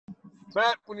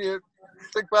Matt, when you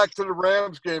think back to the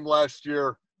Rams game last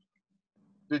year,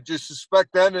 did you suspect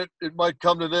then it might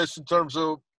come to this in terms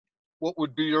of what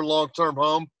would be your long-term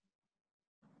home?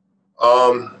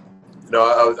 I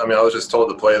was just told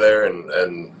to play there, and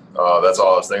that's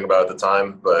all I was thinking about at the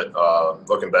time. But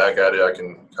looking back at it, I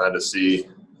can kind of see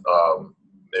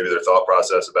maybe their thought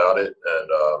process about it, and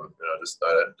I just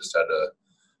had to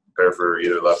prepare for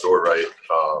either left or right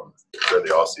during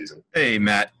the off season. Hey,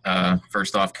 Matt.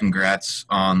 First off, congrats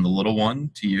on the little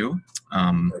one to you.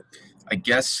 I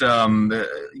guess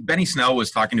Benny Snell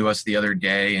was talking to us the other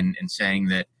day and saying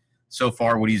that so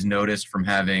far what he's noticed from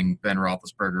having Ben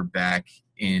Roethlisberger back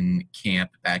in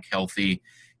camp, back healthy,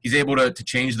 he's able to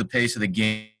change the pace of the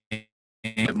game a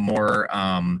bit more.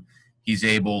 He's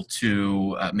able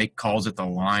to make calls at the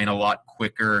line a lot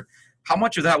quicker. How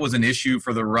much of that was an issue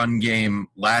for the run game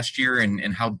last year,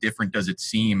 and how different does it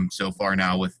seem so far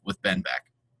now with Ben back?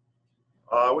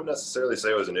 I wouldn't necessarily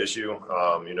say it was an issue.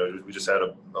 We just had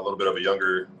a little bit of a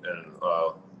younger and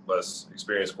less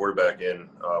experienced quarterback in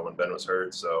when Ben was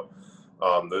hurt. So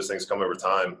those things come over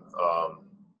time.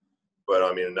 But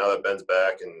now that Ben's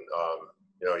back and,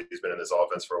 he's been in this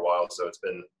offense for a while, so it's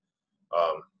been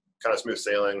kind of smooth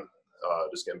sailing,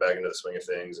 just getting back into the swing of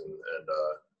things. And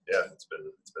it's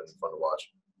been fun to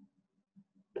watch.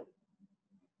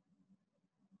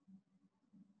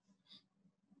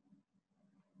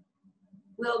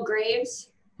 Will Graves.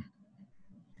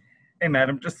 Hey, Matt,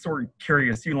 I'm just sort of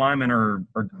curious. You linemen are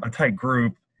a tight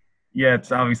group,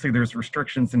 yet obviously there's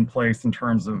restrictions in place in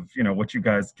terms of, what you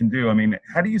guys can do.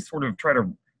 How do you sort of try to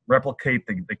replicate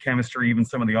the chemistry, even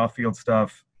some of the off-field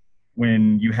stuff,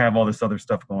 when you have all this other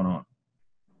stuff going on?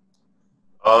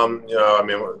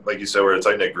 Like you said, we're a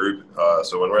tight-knit group.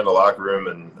 So when we're in the locker room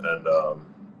and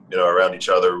around each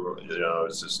other,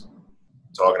 it's just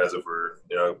talking as if we're,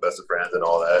 best of friends and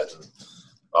all that. And,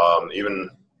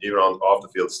 even on off the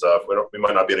field stuff, we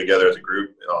might not be together as a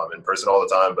group in person all the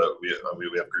time, but we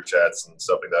have group chats and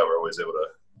stuff like that. We're always able to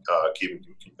keep in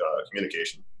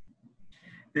communication.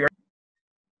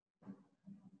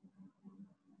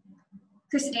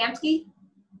 Chris Adamski.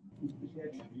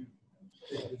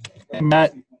 Hey,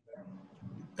 Matt,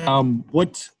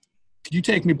 could you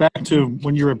take me back to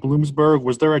when you were at Bloomsburg?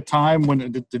 Was there a time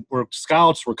when were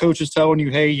scouts, were coaches telling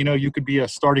you, hey, you could be a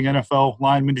starting NFL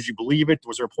lineman? Did you believe it?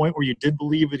 Was there a point where you did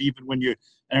believe it even when you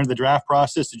entered the draft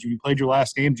process? Did you played your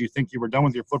last game? Do you think you were done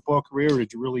with your football career, or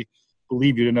did you really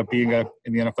believe you'd end up being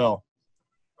in the NFL?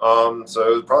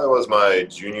 So it probably was my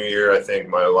junior year. I think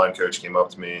my line coach came up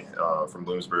to me from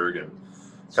Bloomsburg and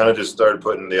kind of just started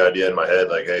putting the idea in my head,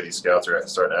 like, hey, these scouts are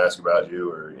starting to ask about you,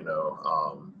 or,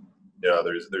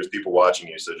 there's people watching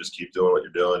you, so just keep doing what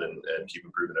you're doing and keep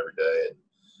improving every day. And,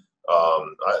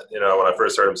 when I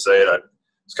first heard him say it,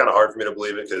 it's kind of hard for me to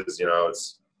believe it because,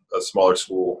 it's a smaller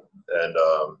school and,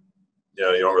 you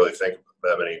don't really think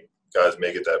that many guys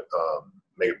make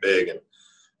it big.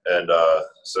 And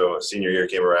so senior year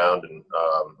came around and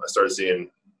I started seeing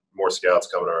more scouts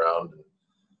coming around. And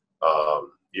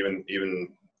even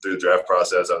through the draft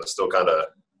process, I was still kind of,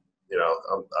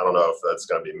 I don't know if that's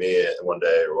going to be me one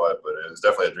day or what, but it was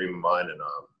definitely a dream of mine, and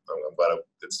I'm glad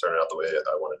it's turning out the way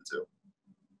I wanted it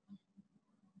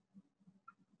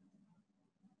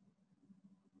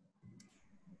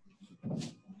to.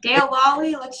 Dale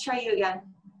Lawley, let's try you again.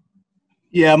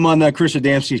 Yeah, I'm on Chris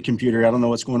Adamski's computer. I don't know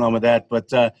what's going on with that. But,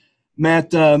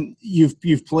 Matt,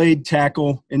 you've played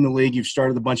tackle in the league. You've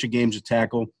started a bunch of games at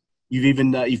tackle.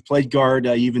 You've played guard.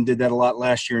 You even did that a lot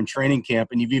last year in training camp,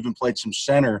 and you've even played some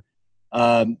center.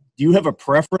 Do you have a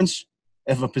preference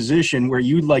of a position where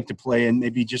you'd like to play and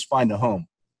maybe just find a home?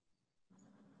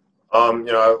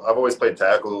 I've always played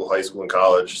tackle, high school and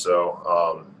college,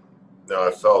 so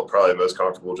I felt probably most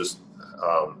comfortable just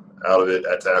out of it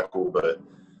at tackle. But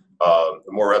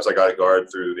the more reps I got at guard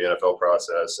through the NFL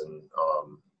process and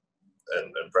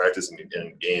practice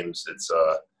in games, it's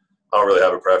I don't really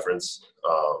have a preference.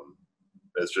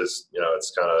 It's just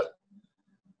it's kind of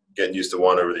getting used to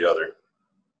one over the other.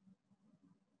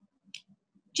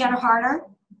 Jenna Harder.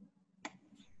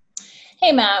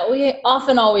 Hey, Matt, we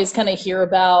often always kind of hear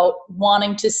about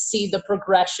wanting to see the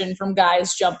progression from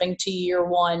guys jumping to year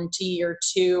one to year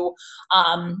two.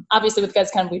 Obviously, with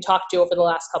guys kind of we talked to over the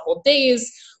last couple of days,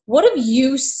 what have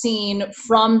you seen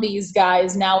from these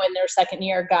guys now in their second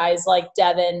year, guys like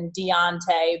Devin,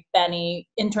 Deontay, Benny,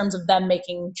 in terms of them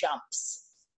making jumps?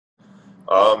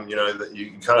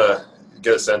 You kind of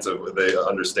get a sense of they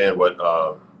understand what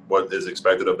is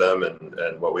expected of them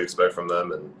and what we expect from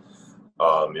them. And,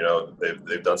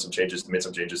 they've done some changes, made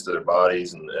some changes to their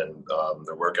bodies and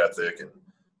their work ethic, and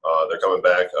they're coming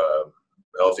back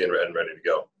healthy and ready to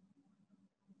go.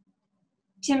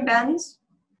 Tim Benz.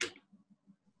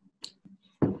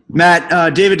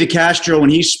 Matt, David DeCastro, when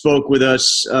he spoke with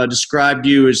us, described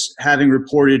you as having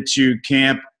reported to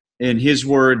camp, in his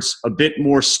words, a bit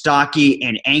more stocky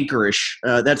and anchorish.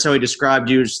 That's how he described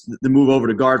you, as the move over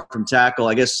to guard from tackle.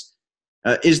 I guess,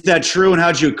 is that true, and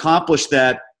how did you accomplish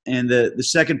that? And the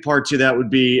second part to that would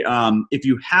be, if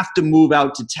you have to move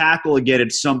out to tackle again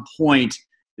at some point,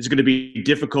 is it going to be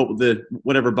difficult with the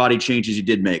whatever body changes you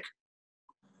did make?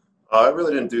 I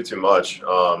really didn't do too much.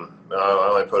 I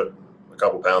only put a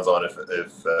couple pounds on, if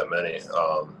that many.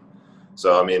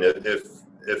 So I mean,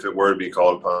 if it were to be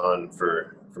called upon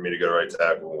for me to go to right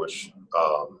tackle, which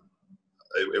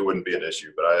it wouldn't be an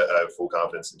issue, but I have full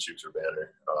confidence in Chuks or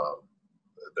Banner.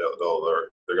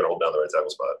 They're going to hold down the right tackle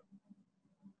spot.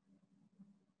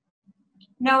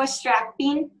 Noah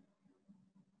Strackbean.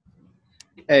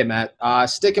 Hey, Matt.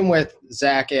 Sticking with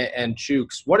Zach and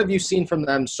Chuks, what have you seen from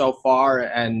them so far?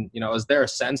 And, is there a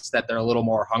sense that they're a little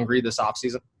more hungry this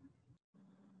offseason?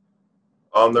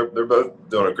 They're both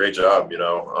doing a great job.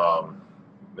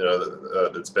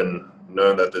 It's been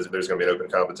known that there's going to be an open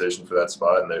competition for that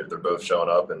spot, and they're both showing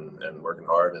up and working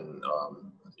hard, and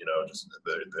just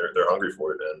they're hungry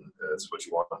for it, and it's what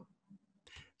you want.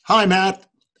 Hi, Matt.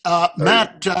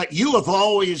 Matt, you have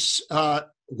always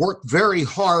worked very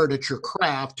hard at your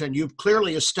craft, and you've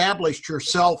clearly established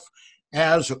yourself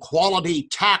as a quality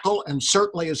tackle and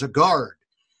certainly as a guard.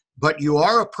 But you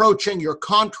are approaching your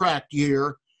contract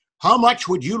year. How much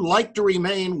would you like to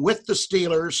remain with the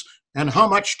Steelers, and how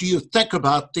much do you think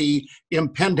about the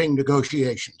impending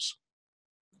negotiations?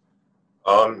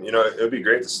 It would be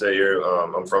great to stay here.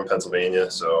 I'm from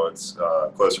Pennsylvania, so it's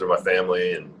closer to my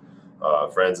family and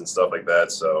friends and stuff like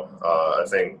that. So I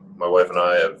think my wife and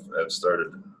I have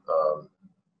started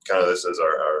kind of this as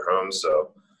our home.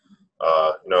 So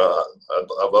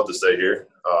I'd love to stay here,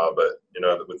 but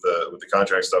with the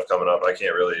contract stuff coming up, I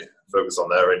can't really focus on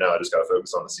that right now. I just got to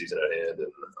focus on the season at hand,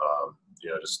 and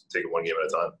just take it one game at a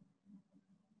time.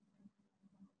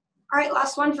 All right,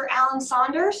 last one for Alan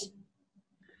Saunders.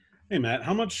 Hey, Matt,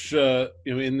 how much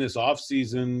in this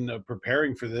offseason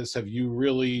preparing for this have you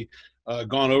really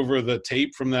gone over the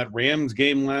tape from that Rams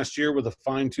game last year with a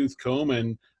fine-tooth comb,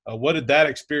 and what did that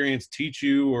experience teach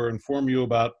you or inform you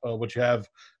about what you have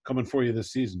coming for you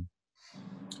this season?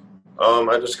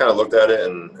 I just kind of looked at it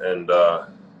and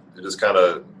just kind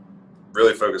of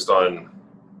really focused on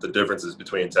the differences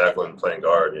between tackle and playing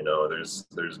guard.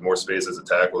 There's more space as a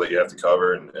tackle that you have to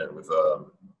cover, and with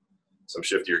some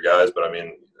shiftier guys. But I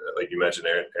mean, like you mentioned,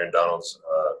 Aaron Donald's,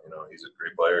 he's a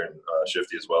great player and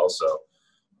shifty as well. So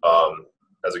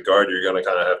as a guard, you're going to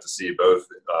kind of have to see both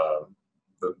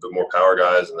the more power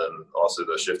guys and then also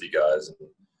the shifty guys.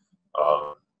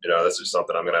 And that's just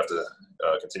something I'm going to have to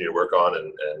continue to work on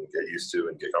and get used to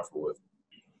and get comfortable with.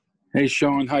 Hey,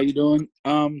 Shaun, how you doing?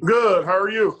 Good. How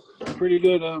are you? Pretty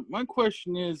good. My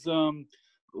question is,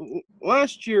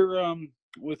 last year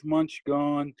with Munch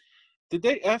gone, did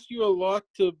they ask you a lot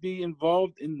to be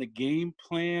involved in the game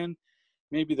plan,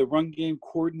 maybe the run game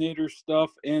coordinator stuff?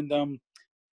 And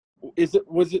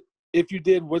if you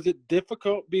did, was it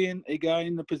difficult being a guy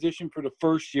in the position for the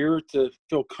first year to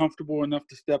feel comfortable enough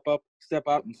to step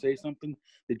out and say something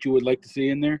that you would like to see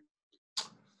in there?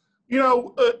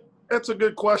 That's a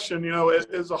good question.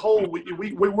 As a whole,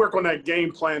 we work on that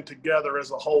game plan together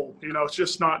as a whole. It's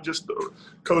just not just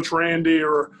Coach Randy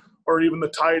or even the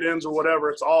tight ends or whatever.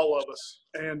 It's all of us.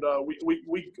 And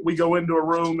we go into a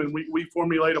room and we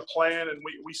formulate a plan, and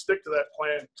we stick to that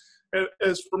plan. And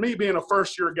as for me being a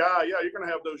first-year guy, yeah, you're going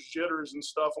to have those jitters and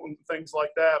stuff and things like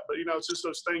that. But, it's just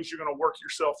those things you're going to work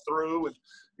yourself through. And,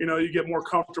 you get more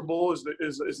comfortable as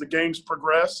the games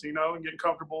progress, and getting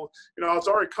comfortable. I was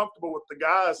already comfortable with the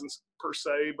guys per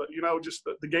se, but, just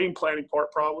the game planning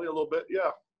part probably a little bit,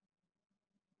 yeah.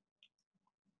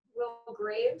 Will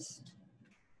Graves.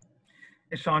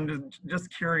 Hey, Shaun, just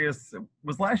curious,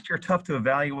 was last year tough to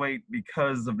evaluate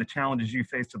because of the challenges you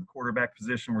faced at the quarterback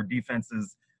position, where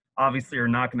defenses obviously are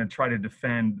not going to try to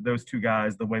defend those two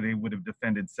guys the way they would have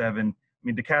defended seven? I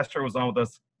mean, DeCastro was on with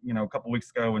us, a couple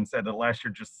weeks ago and said that last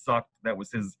year just sucked. That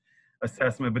was his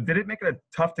assessment. But did it make it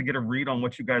tough to get a read on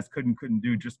what you guys could and couldn't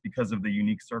do just because of the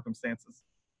unique circumstances?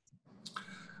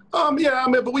 Yeah,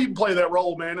 but we can play that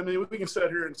role, man. We can sit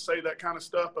here and say that kind of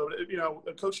stuff, but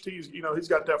Coach T's, he's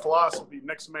got that philosophy,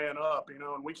 next man up,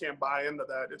 and we can't buy into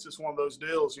that. It's just one of those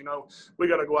deals, we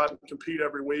got to go out and compete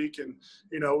every week, and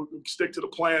stick to the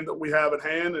plan that we have at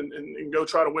hand, and go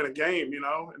try to win a game,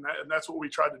 and that's what we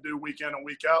tried to do week in and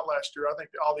week out last year. I think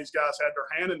all these guys had their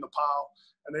hand in the pile,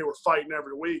 and they were fighting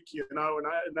every week, you know,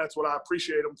 and that's what I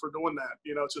appreciate them for doing that.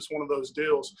 You know, it's just one of those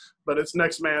deals. But it's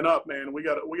next man up, man. We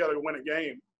got to win a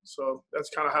game. So that's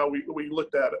kind of how we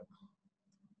looked at it.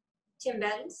 Tim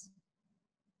Benz.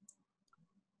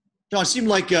 John, it seemed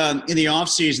like in the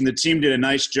offseason the team did a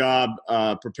nice job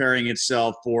preparing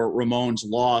itself for Ramon's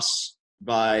loss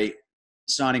by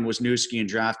signing Wisniewski and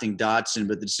drafting Dotson,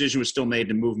 but the decision was still made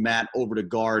to move Matt over to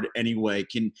guard anyway.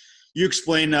 Can you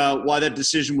explain why that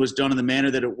decision was done in the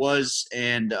manner that it was,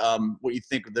 and what you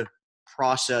think of the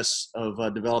process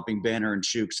of developing Banner and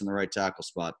Chuks in the right tackle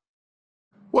spot?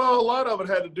 Well, a lot of it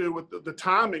had to do with the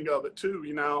timing of it too.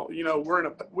 You know,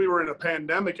 we were in a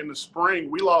pandemic in the spring.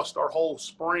 We lost our whole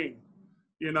spring,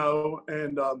 you know,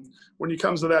 and when it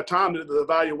comes to that time, the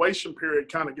evaluation period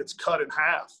kind of gets cut in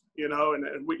half. You know,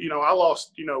 and we, you know, I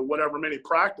lost, you know, whatever many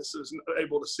practices,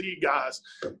 able to see guys,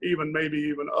 maybe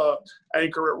even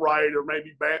Anchor at right, or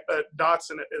maybe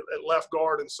Dotson at left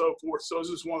guard and so forth. So it was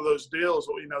just one of those deals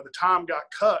where, you know, the time got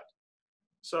cut.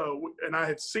 So, and I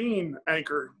had seen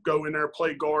Anchor go in there,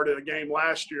 play guard in a game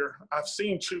last year. I've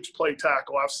seen Chuks play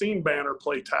tackle. I've seen Banner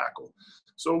play tackle.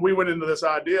 So we went into this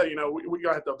idea, you know, we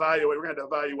got to evaluate. We're going to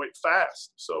evaluate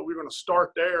fast. So we're going to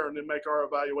start there and then make our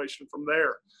evaluation from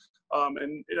there.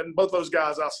 And both those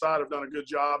guys outside have done a good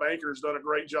job. Anchor's done a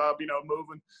great job, you know,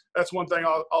 moving. That's one thing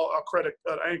I'll credit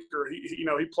Anchor.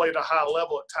 He played a high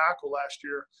level at tackle last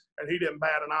year, and he didn't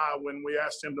bat an eye when we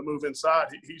asked him to move inside.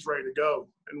 He's ready to go,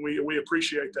 and we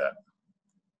appreciate that.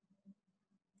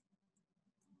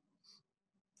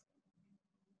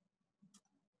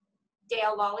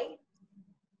 Dale Lawley.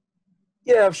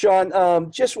 Yeah,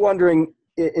 Shaun, just wondering,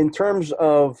 in terms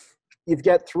of you've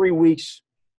got 3 weeks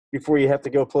before you have to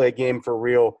go play a game for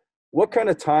real, what kind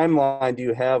of timeline do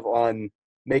you have on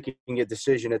making a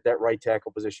decision at that right tackle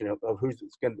position of who's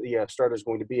the starter is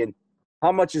going to be? And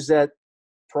how much is that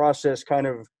process kind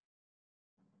of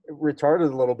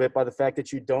retarded a little bit by the fact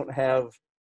that you don't have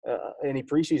any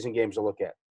preseason games to look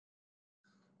at?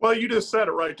 Well, you just said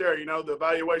it right there. You know, the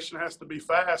evaluation has to be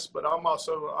fast, but I'm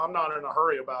not in a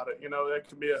hurry about it. You know, that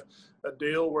could be a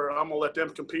deal where I'm going to let them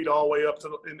compete all the way up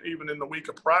to even in the week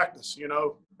of practice. You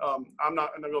know, I'm not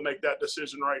going to go make that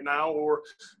decision right now or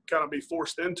kind of be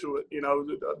forced into it. You know,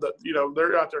 you know,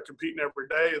 they're out there competing every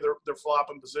day. They're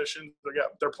flopping positions.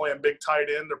 They're playing big tight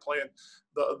end. They're playing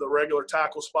the regular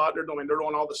tackle spot. They're doing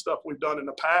all the stuff we've done in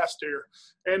the past here,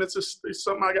 and it's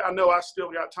something I know I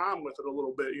still got time with it a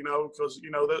little bit. You know, because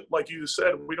you know that, like you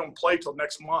said, we don't play till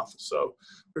next month, so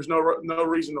there's no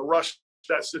reason to rush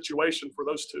that situation for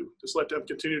those two. Just let them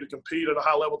continue to compete at a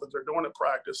high level that they're doing at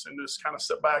practice, and just kind of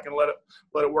sit back and let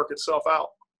it work itself out.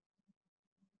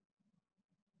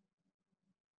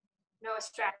 Noah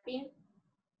Strackbean.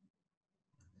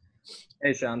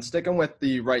 Hey, Shaun, sticking with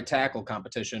the right tackle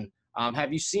competition,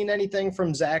 have you seen anything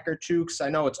from Zach or Chuks? I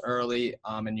know it's early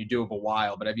and you do have a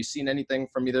while, but have you seen anything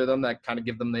from either of them that kind of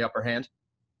give them the upper hand?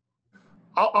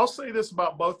 I'll say this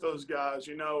about both those guys,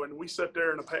 you know, and we sat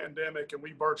there in a pandemic and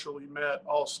we virtually met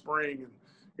all spring. And,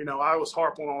 you know, I was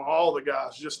harping on all the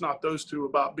guys, just not those two,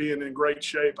 about being in great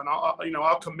shape. And,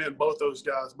 I'll commend both those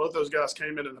guys. Both those guys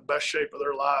came in the best shape of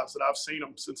their lives that I've seen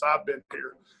them since I've been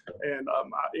here. And,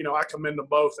 I commend them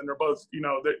both. And they're both, you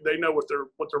know, they know what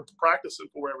they're practicing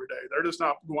for every day. They're just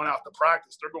not going out to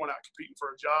practice. They're going out competing for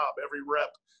a job every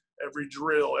rep. Every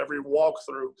drill, every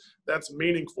walkthrough, that's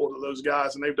meaningful to those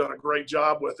guys, and they've done a great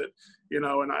job with it, you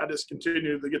know, and I just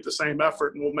continue to get the same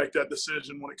effort, and we'll make that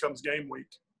decision when it comes game week.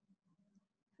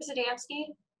 Chris Adamski.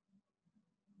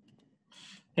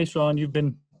 Hey, Shaun,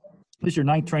 this is your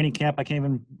 9th training camp. I can't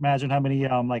even imagine how many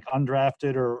like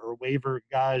undrafted or waiver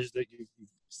guys that you've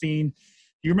seen.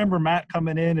 Do you remember Matt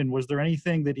coming in, and was there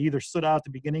anything that either stood out at the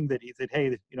beginning that he said,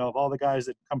 hey, you know, of all the guys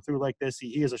that come through like this,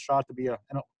 he has a shot to be an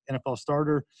NFL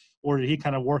starter, or did he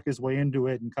kind of work his way into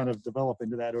it and kind of develop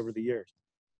into that over the years?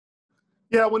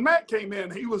 Yeah, when Matt came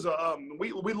in, he was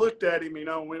we looked at him, you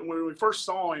know, when we first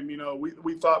saw him, you know,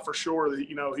 we thought for sure that,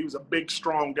 you know, he was a big,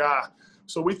 strong guy.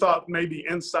 So we thought maybe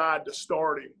inside to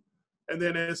start him. And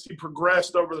then as he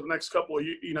progressed over the next couple of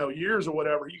years or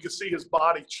whatever, you could see his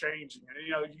body changing. And,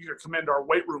 you know, you could commend our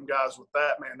weight room guys with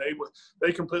that, man.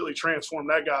 They completely transformed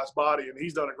that guy's body, and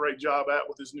he's done a great job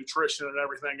with his nutrition and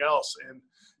everything else. And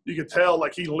you could tell,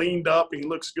 like, he leaned up and he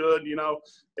looks good, you know.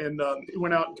 And he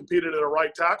went out and competed at a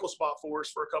right tackle spot for us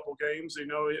for a couple games. You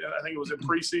know, I think it was in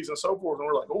preseason and so forth. And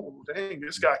we're like, oh, dang,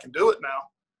 this guy can do it now.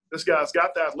 This guy's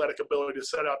got the athletic ability to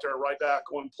sit out there at right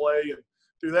tackle and play and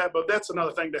do that. But that's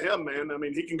another thing to him, man. I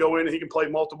mean, he can go in and he can play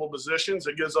multiple positions.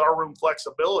 It gives our room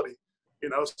flexibility, you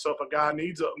know. So if a guy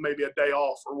needs maybe a day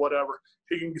off or whatever,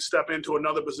 he can step into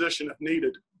another position if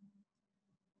needed.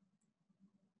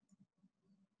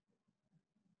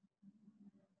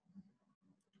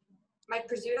 Mike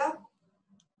Pizzuta.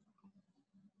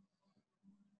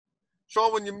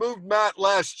 Shaun, when you moved Matt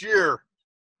last year,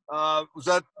 was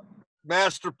that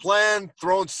master plan,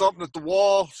 throwing something at the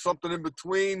wall, something in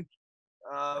between?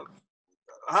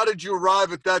 How did you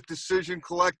arrive at that decision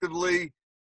collectively,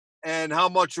 and how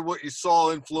much of what you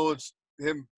saw influenced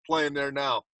him playing there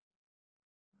now?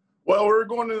 Well, we were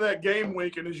going into that game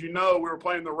week, and as you know, we were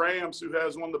playing the Rams, who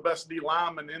has one of the best D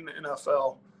linemen in the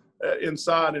NFL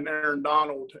inside, and Aaron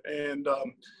Donald. And,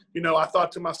 I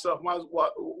thought to myself, my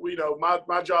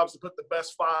job is to put the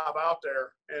best five out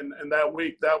there. And that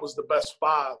week, that was the best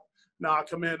five. Now I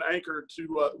come in anchored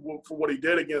to for what he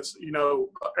did against,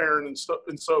 Aaron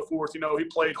and so forth. He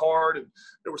played hard, and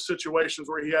there were situations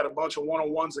where he had a bunch of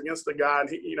one-on-ones against the guy, and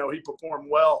he performed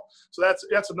well. So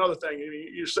that's another thing.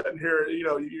 You're sitting here,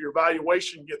 your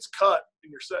evaluation gets cut,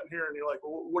 and you're sitting here and you're like,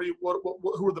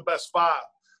 well, who are the best five?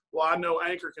 Well, I know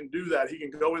Anchor can do that. He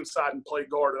can go inside and play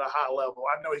guard at a high level.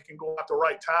 I know he can go out the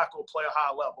right tackle, play a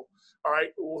high level. All right,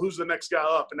 well, who's the next guy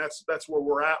up? And that's where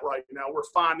we're at right now. We're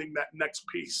finding that next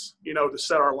piece, to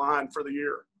set our line for the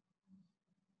year.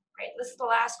 Great. This is the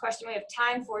last question we have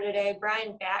time for today.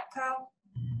 Brian Batko.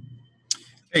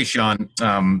 Hey, Shaun.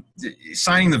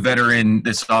 Signing the veteran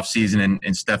this offseason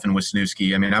in Stefen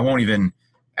Wisniewksi, I won't even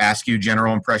ask you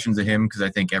general impressions of him because I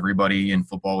think everybody in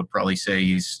football would probably say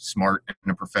he's smart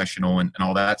and a professional and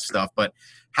all that stuff. But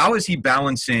how is he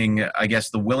balancing, I guess,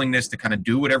 the willingness to kind of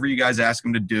do whatever you guys ask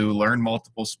him to do, learn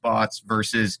multiple spots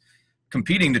versus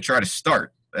competing to try to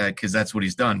start? Because that's what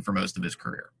he's done for most of his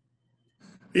career.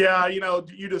 Yeah,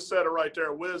 you just said it right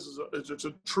there. Wiz is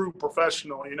a true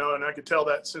professional, and I could tell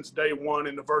that since day one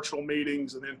in the virtual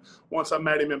meetings. And then once I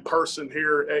met him in person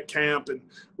here at camp and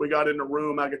we got in the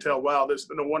room, I could tell, wow,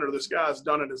 no wonder this guy's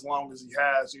done it as long as he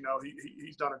has.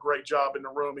 He's done a great job in the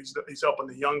room. He's helping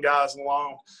the young guys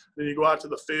along. Then you go out to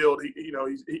the field,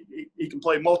 he can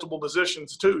play multiple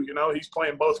positions too. He's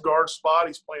playing both guard spot.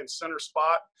 He's playing center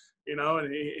spot. And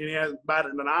he hasn't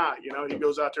batted an eye. He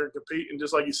goes out there and compete, and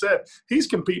just like you said, he's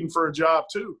competing for a job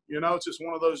too. It's just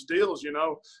one of those deals. He can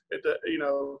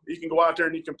go out there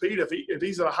and he compete if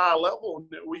he's at a high level and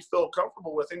we feel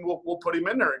comfortable with him, we'll put him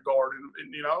in there at guard,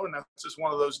 and that's just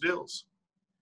one of those deals.